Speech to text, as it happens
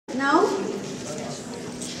No?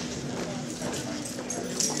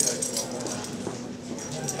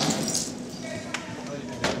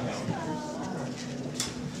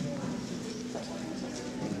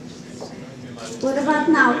 What about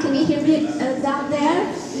now? Can you hear me down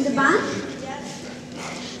there in the back?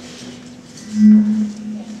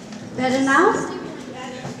 Better now?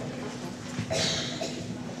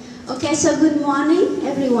 Okay, so good morning,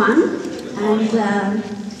 everyone, and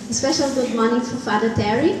a special good morning for Father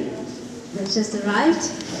Terry that just arrived.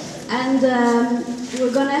 And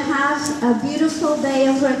we're going to have a beautiful day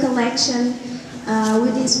of recollection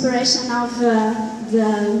with the inspiration of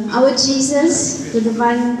our Jesus, the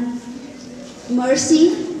divine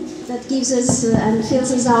mercy that gives us and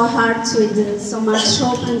fills us our hearts with so much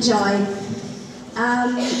hope and joy.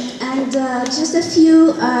 And just a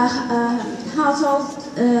few household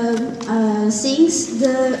things.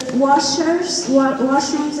 The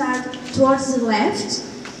washrooms are towards the left.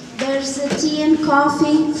 There's tea and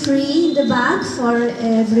coffee free in the back for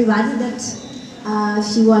everybody that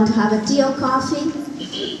if you want to have a tea or coffee.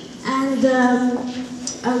 And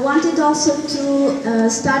I wanted also to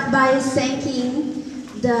start by thanking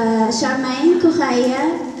the Charmaine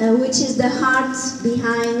Correia, which is the heart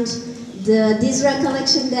behind this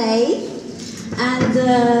recollection day, and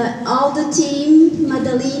all the team,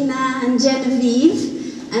 Madalena and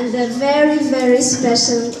Genevieve, and a very, very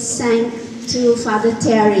special thank to Father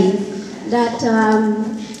Terry that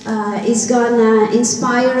is gonna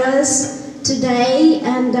inspire us today.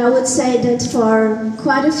 And I would say that for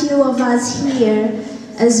quite a few of us here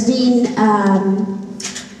has been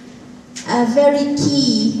a very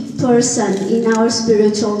key person in our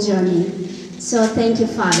spiritual journey. So thank you,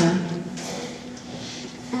 Father.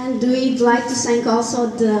 And we'd like to thank also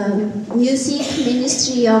the music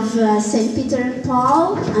ministry of St. Peter and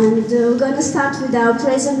Paul. And we're going to start with our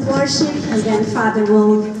praise and worship, and then Father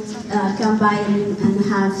will come by and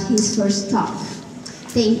have his first talk.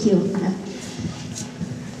 Thank you.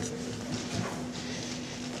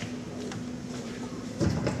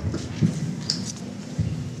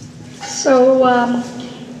 So,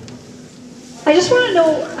 I just want to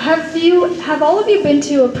know, have all of you been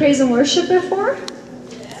to a praise and worship before?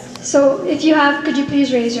 So, if you have, could you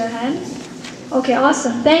please raise your hand? Okay,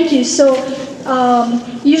 awesome. Thank you. So,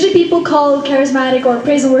 usually people call charismatic or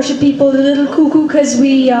praise and worship people a little cuckoo because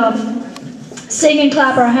we sing and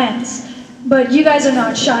clap our hands. But you guys are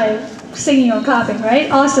not shy of singing or clapping,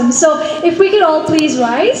 right? Awesome. So, if we could all please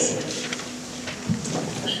rise.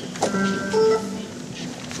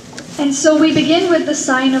 And so we begin with the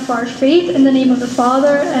sign of our faith in the name of the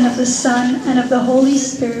Father, and of the Son, and of the Holy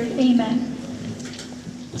Spirit. Amen.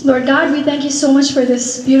 Lord God, we thank you so much for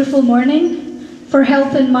this beautiful morning, for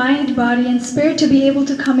health in mind, body, and spirit to be able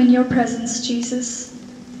to come in your presence, Jesus.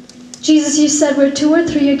 Jesus, you said where 2 or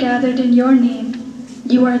 3 are gathered in your name,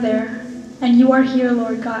 you are there, and you are here,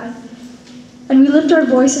 Lord God. And we lift our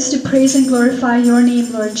voices to praise and glorify your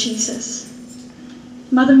name, Lord Jesus.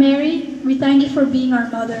 Mother Mary, we thank you for being our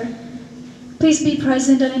mother. Please be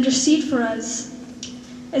present and intercede for us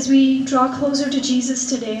as we draw closer to Jesus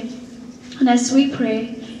today. And as we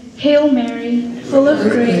pray, Hail Mary, full of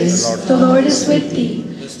grace, the Lord is with thee.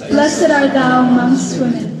 Blessed art thou amongst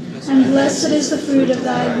women, and blessed is the fruit of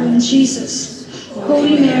thy womb, Jesus.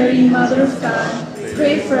 Holy Mary, Mother of God,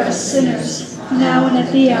 pray for us sinners, now and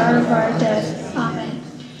at the hour of our death. Amen.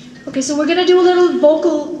 Okay, so we're going to do a little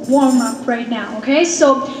vocal warm-up right now, okay?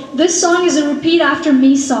 So this song is a repeat after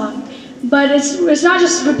me song. But it's not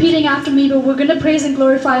just repeating after me, but we're going to praise and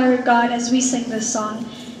glorify our God as we sing this song.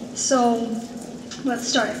 So, let's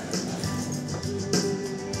start.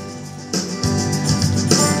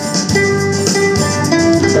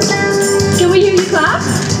 Can we hear you clap?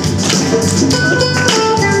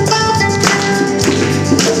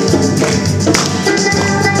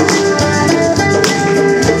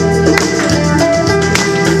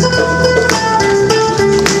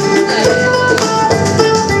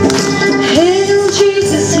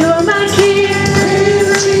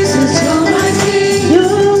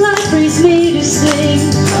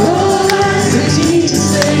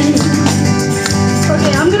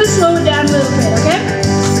 Slow it down a little bit, okay?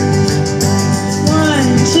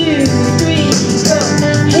 1, 2, 3, go.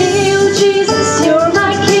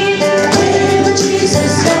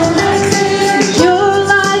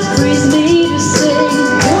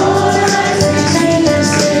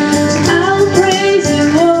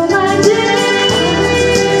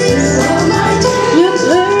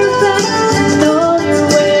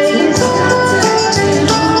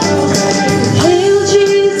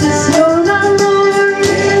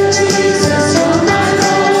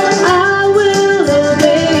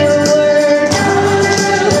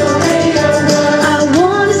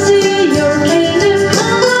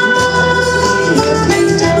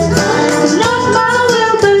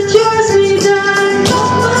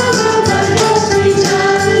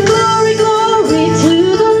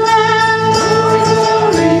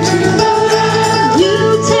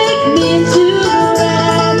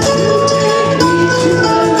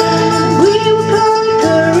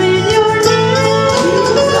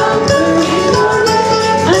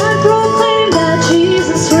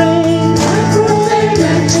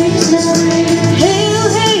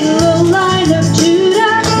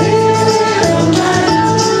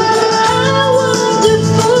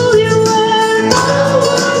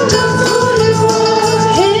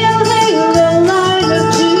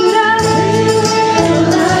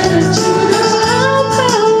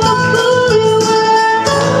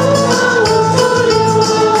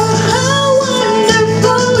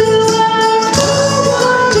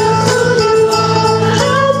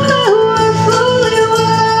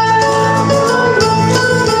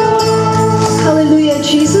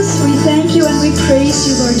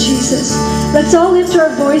 Let's all lift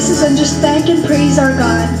our voices and just thank and praise our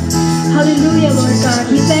God. Hallelujah, Lord God.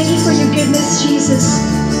 We thank you for your goodness, Jesus,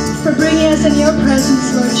 for bringing us in your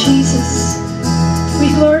presence, Lord Jesus.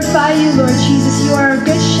 We glorify you, Lord Jesus. You are a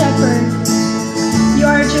good shepherd. You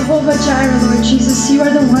are Jehovah Jireh, Lord Jesus. You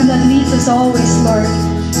are the one that leads us always, Lord.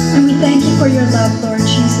 And we thank you for your love, Lord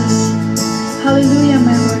Jesus. Hallelujah,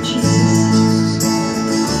 my Lord Jesus.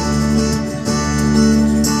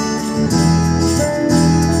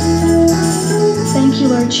 Thank you,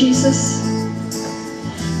 Lord Jesus.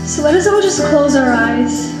 So let us all just close our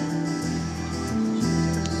eyes.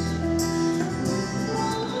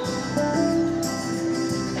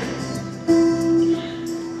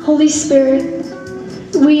 Holy Spirit,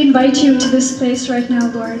 we invite you into this place right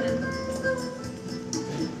now, Lord.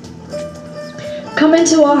 Come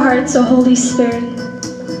into our hearts, O Holy Spirit.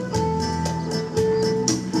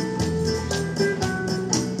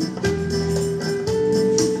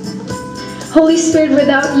 Holy Spirit,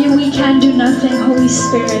 without you we can do nothing, Holy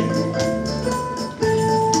Spirit.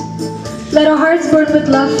 Let our hearts burn with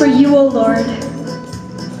love for you, O Lord.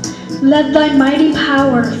 Let thy mighty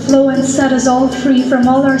power flow and set us all free from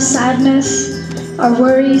all our sadness, our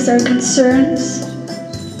worries, our concerns.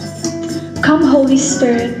 Come, Holy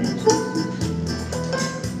Spirit.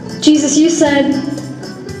 Jesus, you said,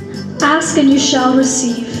 ask and you shall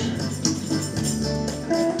receive.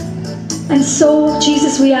 And so,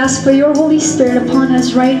 Jesus, we ask for your Holy Spirit upon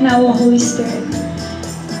us right now, O Holy Spirit.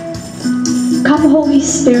 Come, Holy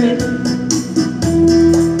Spirit.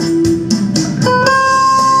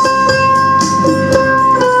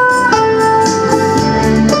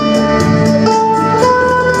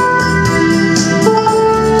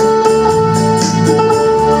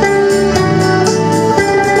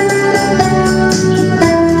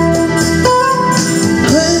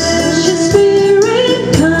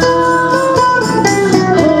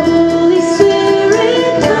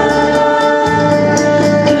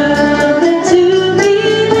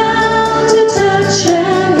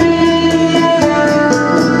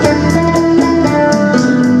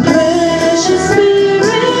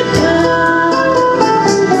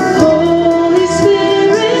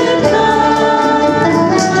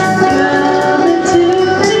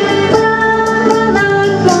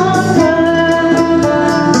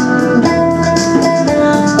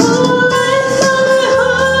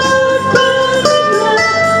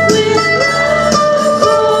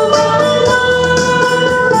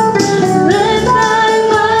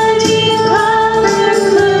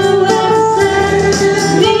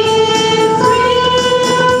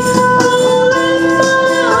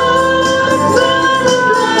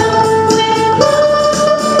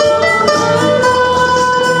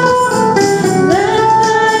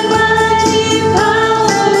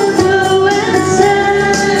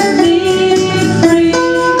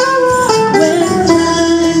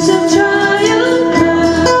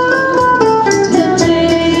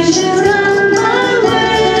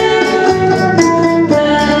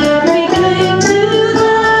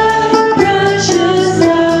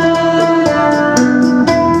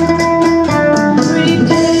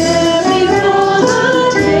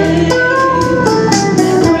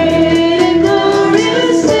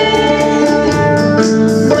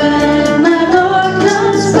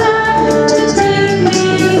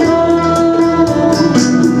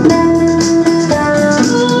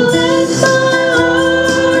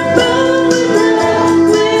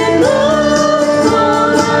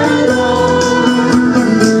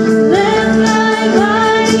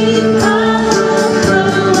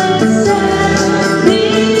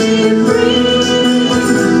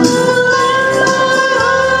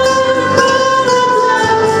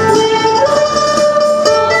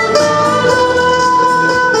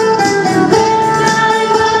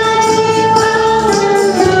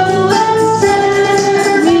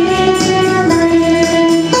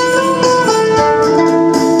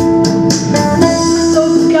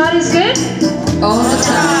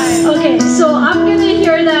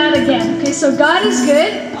 So God is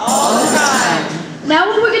good all the time. Now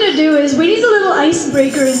what we're going to do is we need a little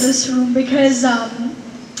icebreaker in this room because I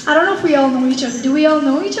don't know if we all know each other. Do we all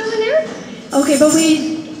know each other here? Okay, but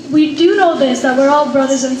we do know this, that we're all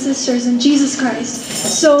brothers and sisters in Jesus Christ.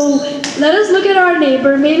 So let us look at our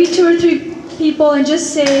neighbor, maybe 2 or 3 people, and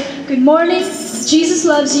just say, good morning, Jesus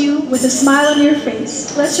loves you, with a smile on your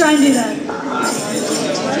face. Let's try and do that.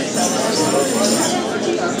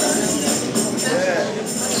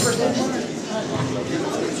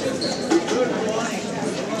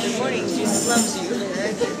 Good morning, Jesus loves you.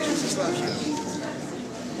 Jesus loves you.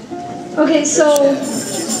 Okay, so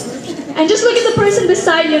And just look at the person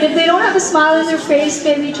beside you, and if they don't have a smile on their face,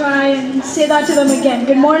 maybe try and say that to them again.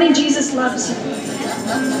 Good morning, Jesus loves you.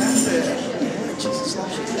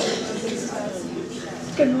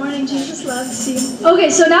 Good morning, Jesus loves you. Okay,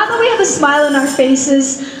 so now that we have a smile on our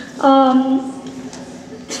faces,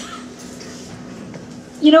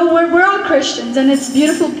 you know, we're all Christians, and it's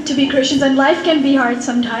beautiful to be Christians, and life can be hard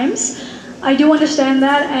sometimes. I do understand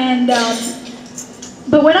that, and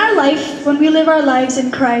but when we live our lives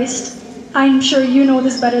in Christ, I'm sure you know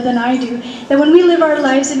this better than I do, that when we live our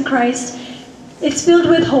lives in Christ, it's filled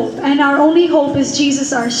with hope, and our only hope is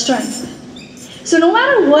Jesus, our strength. So no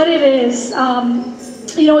matter what it is,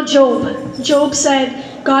 you know, Job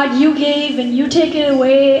said, God, you gave and you take it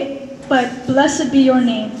away, but blessed be your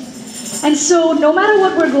name. And so no matter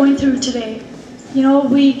what we're going through today, you know,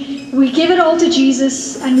 we give it all to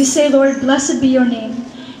Jesus and we say, Lord, blessed be your name.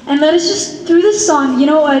 And let us just, through this song, you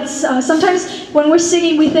know, it's sometimes when we're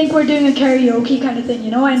singing, we think we're doing a karaoke kind of thing, you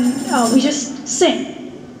know, and we just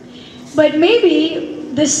sing. But maybe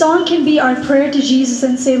this song can be our prayer to Jesus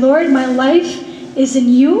and say, Lord, my life is in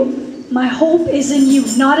you, my hope is in you,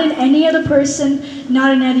 not in any other person,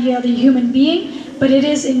 not in any other human being, but it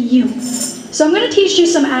is in you. So I'm going to teach you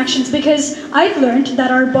some actions because I've learned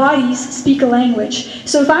that our bodies speak a language.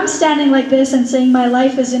 So if I'm standing like this and saying, my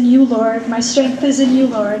life is in you, Lord, my strength is in you,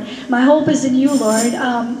 Lord, my hope is in you, Lord,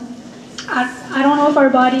 I don't know if our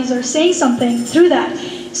bodies are saying something through that.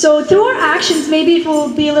 So through our actions, maybe it will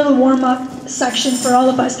be a little warm-up section for all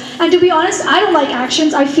of us. And to be honest, I don't like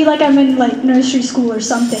actions. I feel like I'm in like nursery school or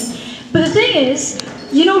something. But the thing is,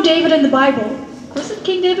 you know David in the Bible. Was it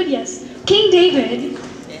King David? Yes. King David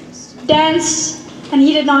danced, and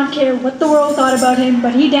he did not care what the world thought about him,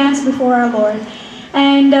 but he danced before our Lord.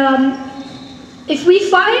 And if we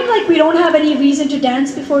find like we don't have any reason to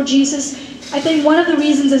dance before Jesus, I think one of the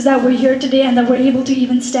reasons is that we're here today and that we're able to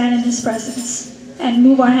even stand in his presence and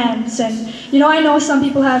move our hands. And you know, I know some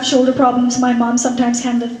people have shoulder problems. My mom sometimes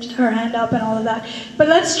can't lift her hand up and all of that. But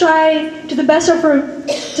let's try to the best of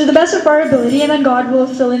our ability, and then God will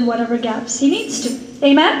fill in whatever gaps he needs to.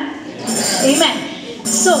 Amen? Amen.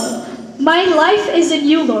 So, my life is in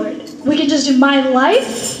you, Lord. We can just do, my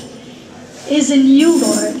life is in you,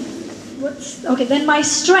 Lord. Okay, then my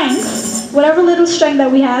strength, whatever little strength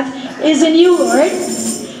that we have, is in you, Lord.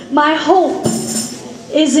 My hope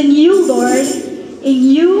is in you, Lord. In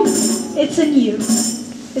you, it's in you.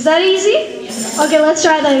 Is that easy? Okay, let's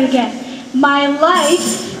try that again. My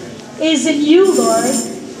life is in you, Lord.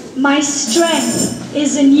 My strength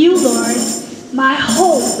is in you, Lord. My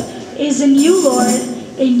hope is in you, Lord.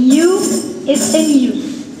 In you, it's in you.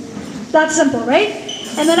 That's simple, right?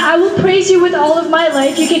 And then I will praise you with all of my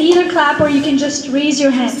life. You can either clap or you can just raise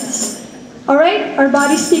your hands. All right? Our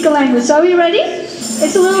bodies speak a language. So are we ready?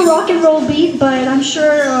 It's a little rock and roll beat, but I'm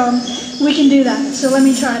sure we can do that. So let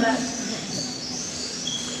me try that.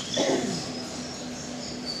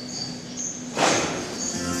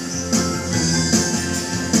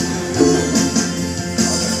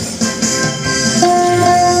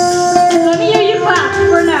 Let me hear you clap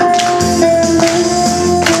for now.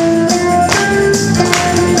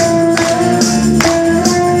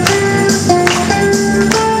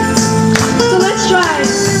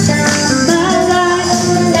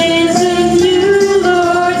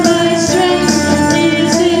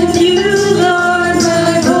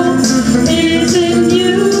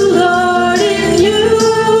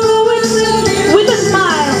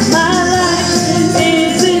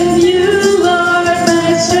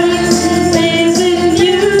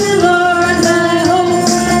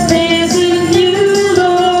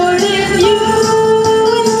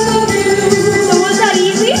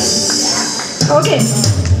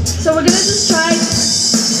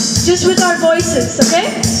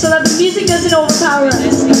 Okay? So that the music doesn't overpower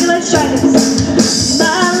us. Okay, let's try this.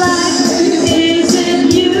 My life is in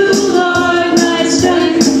you, Lord. My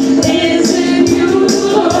strength is in you,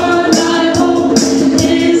 Lord. My hope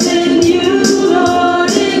is in you,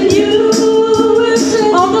 Lord. In you.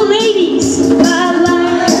 All the ladies. My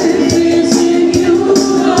life is in you,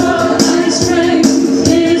 Lord. My strength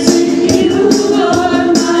is in you,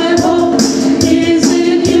 Lord. My hope is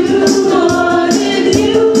in you, Lord. In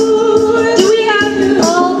you.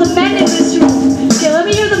 All the men in this room. Okay, let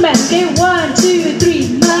me hear the men. Okay, 1, 2,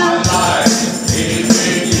 3. My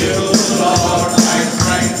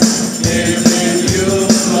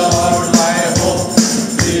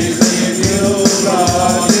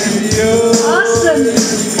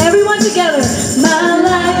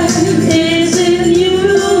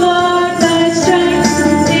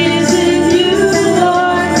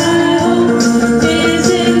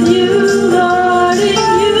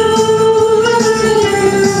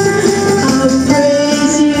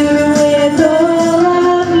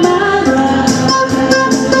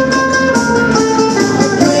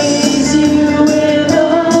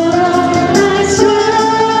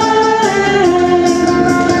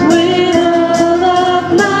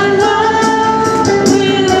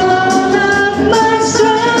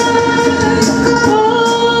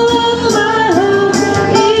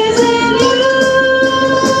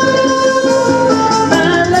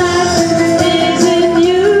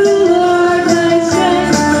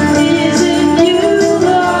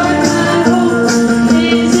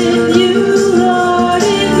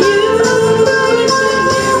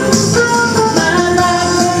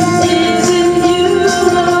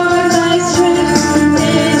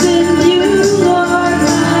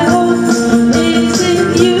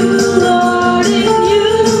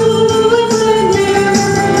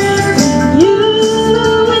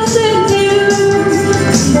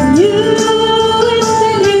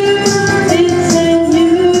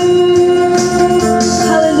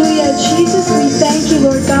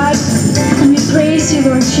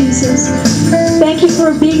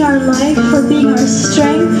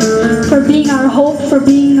for being our hope, for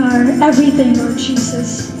being our everything, Lord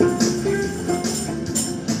Jesus.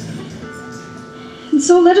 And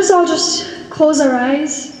so let us all just close our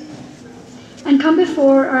eyes and come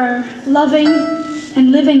before our loving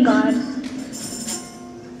and living God.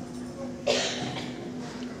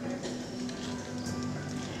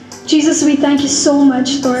 Jesus, we thank you so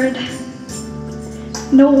much, Lord.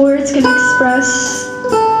 No words can express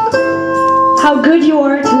how good you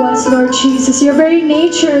are to us, Lord Jesus. Your very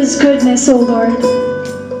nature is goodness, oh Lord.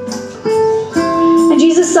 And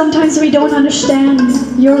Jesus, sometimes we don't understand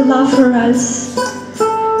your love for us,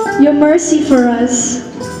 your mercy for us.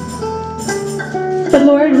 But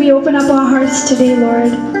Lord, we open up our hearts today,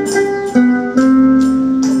 Lord,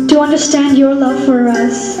 to understand your love for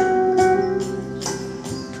us.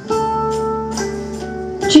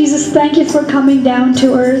 Jesus, thank you for coming down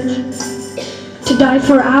to earth to die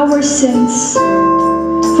for our sins,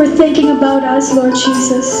 for thinking about us, Lord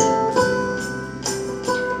Jesus.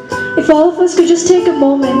 If all of us could just take a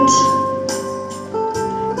moment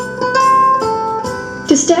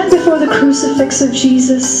to stand before the crucifix of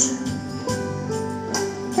Jesus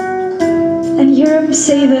and hear him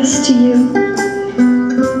say this to you: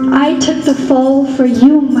 I took the fall for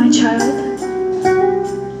you, my child.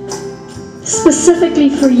 Specifically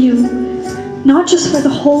for you, not just for the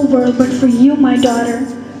whole world, but for you, my daughter,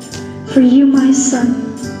 for you, my son.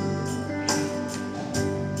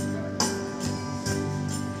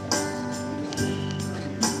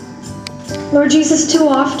 Lord Jesus, too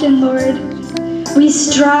often, Lord, we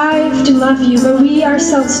strive to love you, but we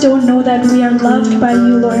ourselves don't know that we are loved by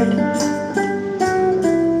you, Lord.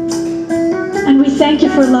 And we thank you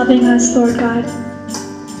for loving us, Lord God.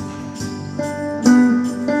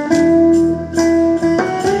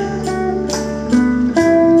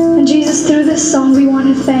 Through this song, we want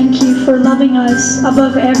to thank you for loving us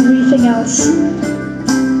above everything else.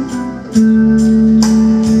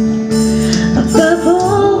 Above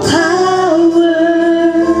all powers,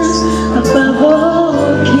 above all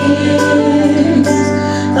kings,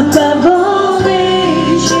 above all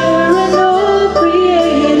nature and all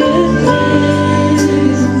created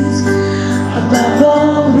things, above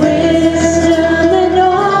all wisdom and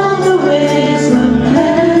all the ways of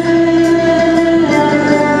man.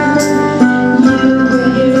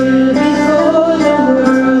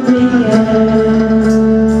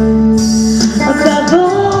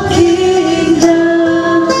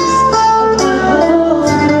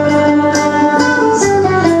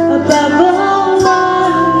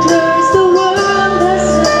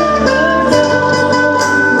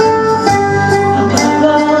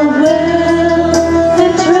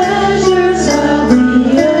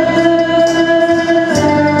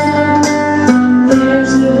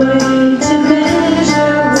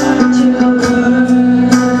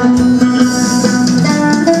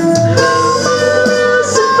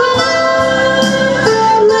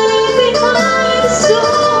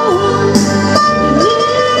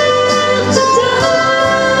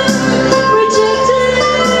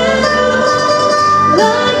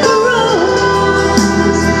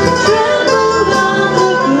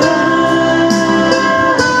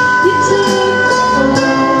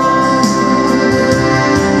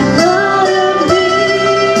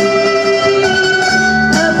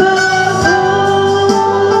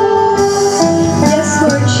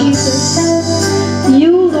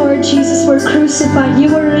 You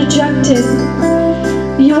were rejected.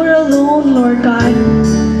 You were alone, Lord God.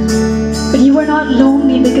 But you were not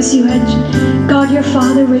lonely because you had God your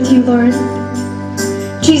Father with you, Lord.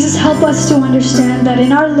 Jesus, help us to understand that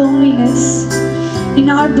in our loneliness, in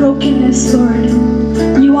our brokenness, Lord,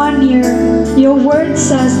 you are near. Your word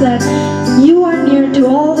says that you are near to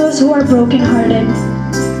all those who are brokenhearted.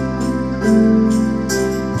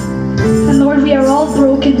 And Lord, we are all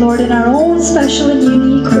broken, Lord, in our own special and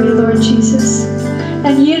unique way, Lord Jesus.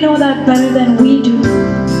 And you know that better than we do.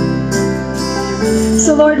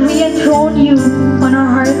 So Lord, we enthrone you on our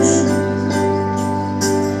hearts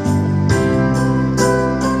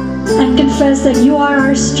and confess that you are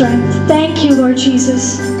our strength. Thank you, Lord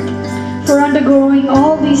Jesus, for undergoing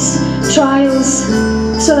all these trials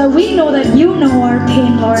so that we know that you know our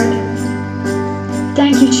pain, Lord.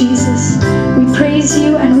 Thank you, Jesus. We praise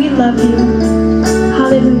you and we love you.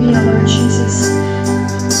 Hallelujah, Lord Jesus.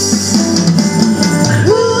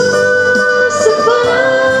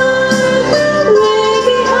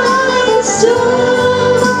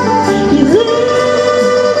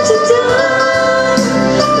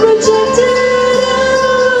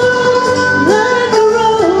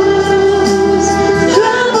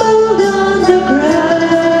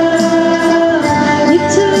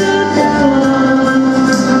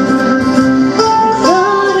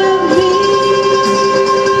 Me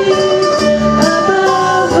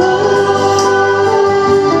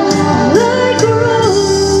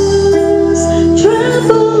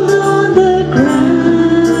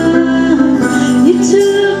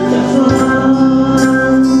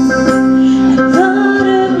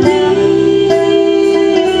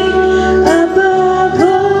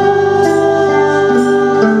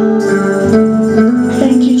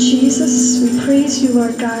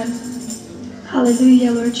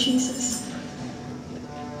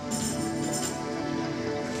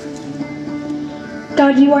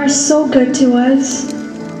God, you are so good to us.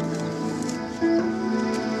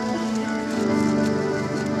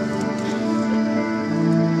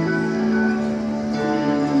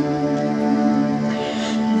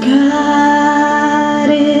 God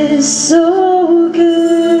is so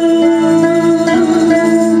good.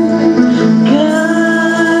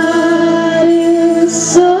 God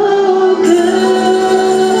is so good.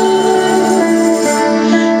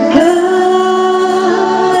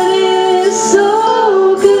 God is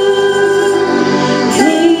so good.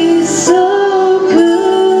 He's so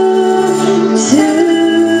good to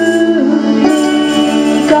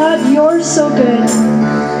me. God, you're so good.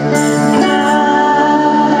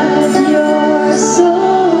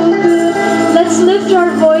 Lift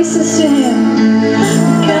our voices to Him.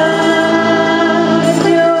 God,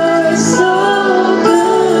 you're so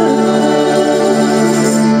good.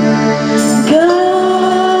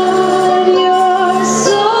 God, you're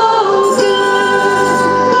so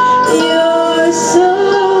good. You're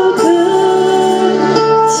so good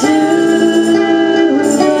to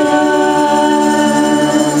us.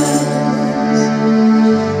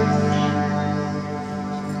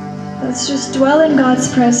 Let's just dwell in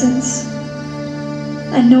God's presence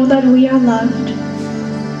and know that we are loved.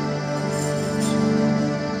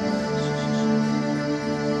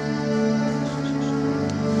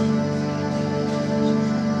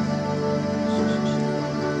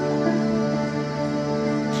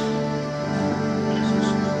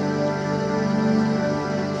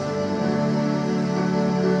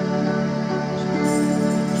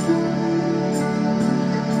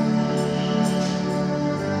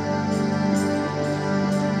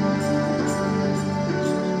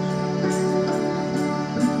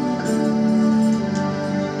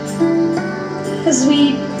 As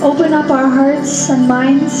we open up our hearts and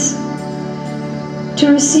minds to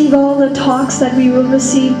receive all the talks that we will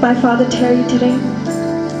receive by Father Terry today,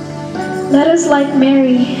 let us, like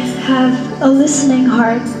Mary, have a listening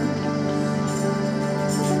heart.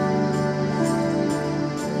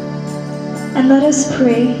 And let us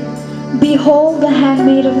pray. Behold the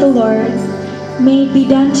handmaid of the Lord, may it be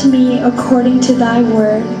done to me according to thy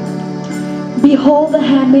word. Behold the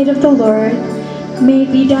handmaid of the Lord, may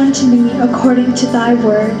it be done to me according to thy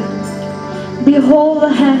word. Behold the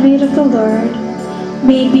handmaid of the Lord,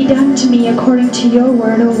 may it be done to me according to your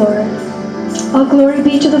word, O Lord. All glory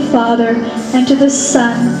be to the Father, and to the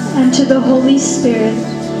Son, and to the Holy Spirit,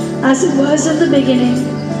 as it was in the beginning,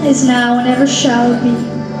 is now, and ever shall be,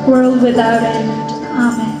 world without end.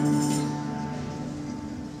 Amen.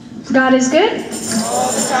 God is good.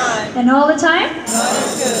 All the time. And all the time? God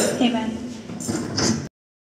is good. Amen.